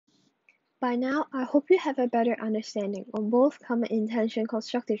By now, I hope you have a better understanding of both common intention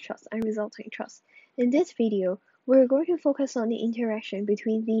constructive trust and resulting trust. In this video, we're going to focus on the interaction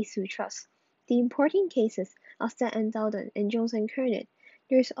between these two trusts. The important cases are Stead and Dowden and Jones and Kernan.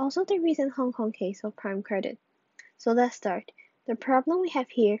 There is also the recent Hong Kong case of prime credit. So let's start. The problem we have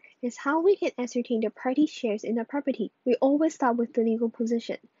here is how we can ascertain the parties' shares in the property. We always start with the legal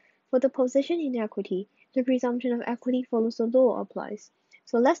position. For the position in equity, the presumption of equity follows the law applies.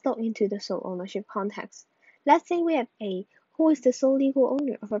 So let's look into the sole ownership context. Let's say we have A, who is the sole legal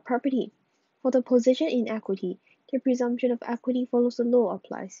owner of a property. For the position in equity, the presumption of equity follows the law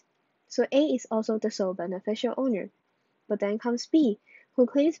applies. So A is also the sole beneficial owner. But then comes B, who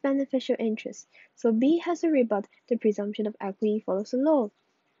claims beneficial interest. So B has to rebut the presumption of equity follows the law.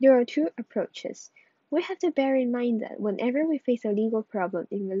 There are two approaches. We have to bear in mind that whenever we face a legal problem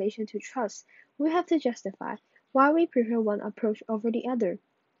in relation to trust, we have to justify why we prefer one approach over the other.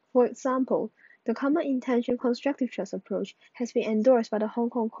 For example, the common intention constructive trust approach has been endorsed by the Hong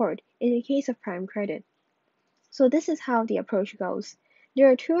Kong court in the case of prime credit. So this is how the approach goes. There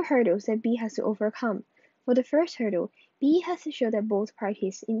are two hurdles that B has to overcome. For the first hurdle, B has to show that both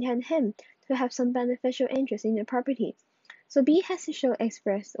parties intend him to have some beneficial interest in the property. So B has to show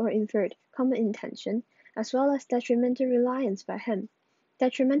expressed or inferred common intention, as well as detrimental reliance by him.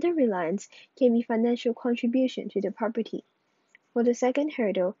 Detrimental reliance can be financial contribution to the property. For the second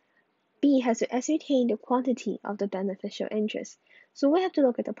hurdle, B has to ascertain the quantity of the beneficial interest. So we have to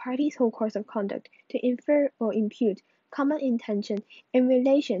look at the parties' whole course of conduct to infer or impute common intention in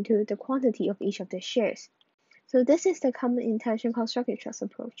relation to the quantity of each of the shares. So this is the common intention constructive trust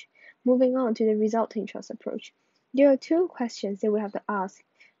approach. Moving on to the resulting trust approach. There are two questions that we have to ask.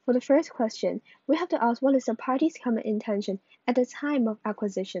 For the first question, we have to ask what is the party's common intention at the time of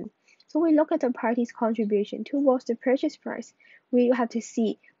acquisition. So we look at the party's contribution towards the purchase price. We have to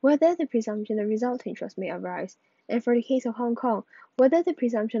see whether the presumption of resulting trust may arise, and for the case of Hong Kong, whether the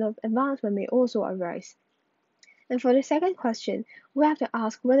presumption of advancement may also arise. And for the second question, we have to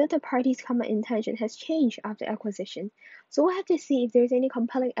ask whether the party's common intention has changed after acquisition. So we have to see if there is any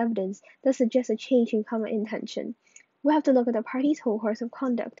compelling evidence that suggests a change in common intention. We have to look at the party's whole course of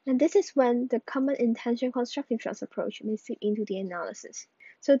conduct, and this is when the common intention constructive trust approach may slip into the analysis.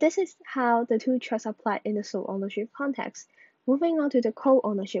 So this is how the two trusts apply in the sole ownership context. Moving on to the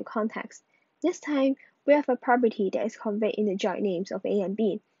co-ownership context. This time, we have a property that is conveyed in the joint names of A and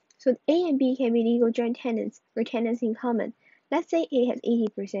B. So A and B can be legal joint tenants or tenants in common. Let's say A has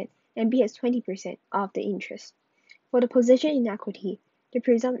 80% and B has 20% of the interest. For the position in equity, the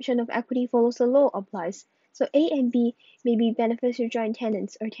presumption of equity follows the law applies. So A and B may be beneficial joint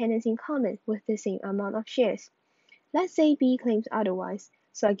tenants or tenants in common with the same amount of shares. Let's say B claims otherwise.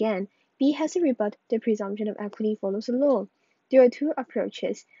 So again, B has to rebut the presumption of equity follows the law. There are two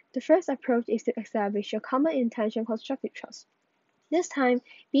approaches. The first approach is to establish a common intention constructive trust. This time,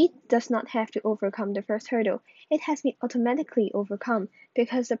 B does not have to overcome the first hurdle. It has been automatically overcome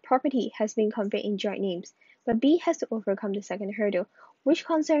because the property has been conveyed in joint names. But B has to overcome the second hurdle, which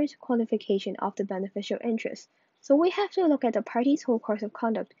concerns quantification of the beneficial interest. So we have to look at the parties' whole course of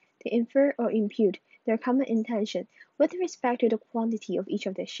conduct to infer or impute their common intention with respect to the quantity of each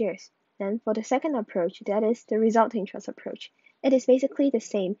of their shares. Then for the second approach, that is the resulting trust approach, it is basically the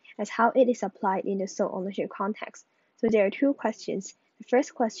same as how it is applied in the sole ownership context. So there are two questions. The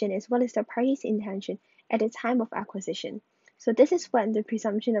first question is what is the party's intention at the time of acquisition? So this is when the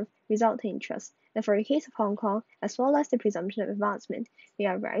presumption of resulting trust, and for the case of Hong Kong, as well as the presumption of advancement, may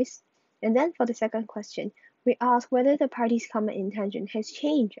arise. And then for the second question, we ask whether the party's common intention has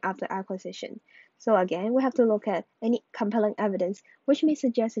changed after acquisition. So again, we have to look at any compelling evidence which may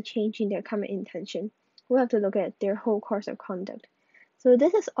suggest a change in their common intention. We have to look at their whole course of conduct. So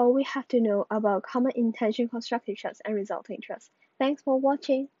this is all we have to know about common intention constructive trust and resulting trust. Thanks for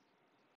watching.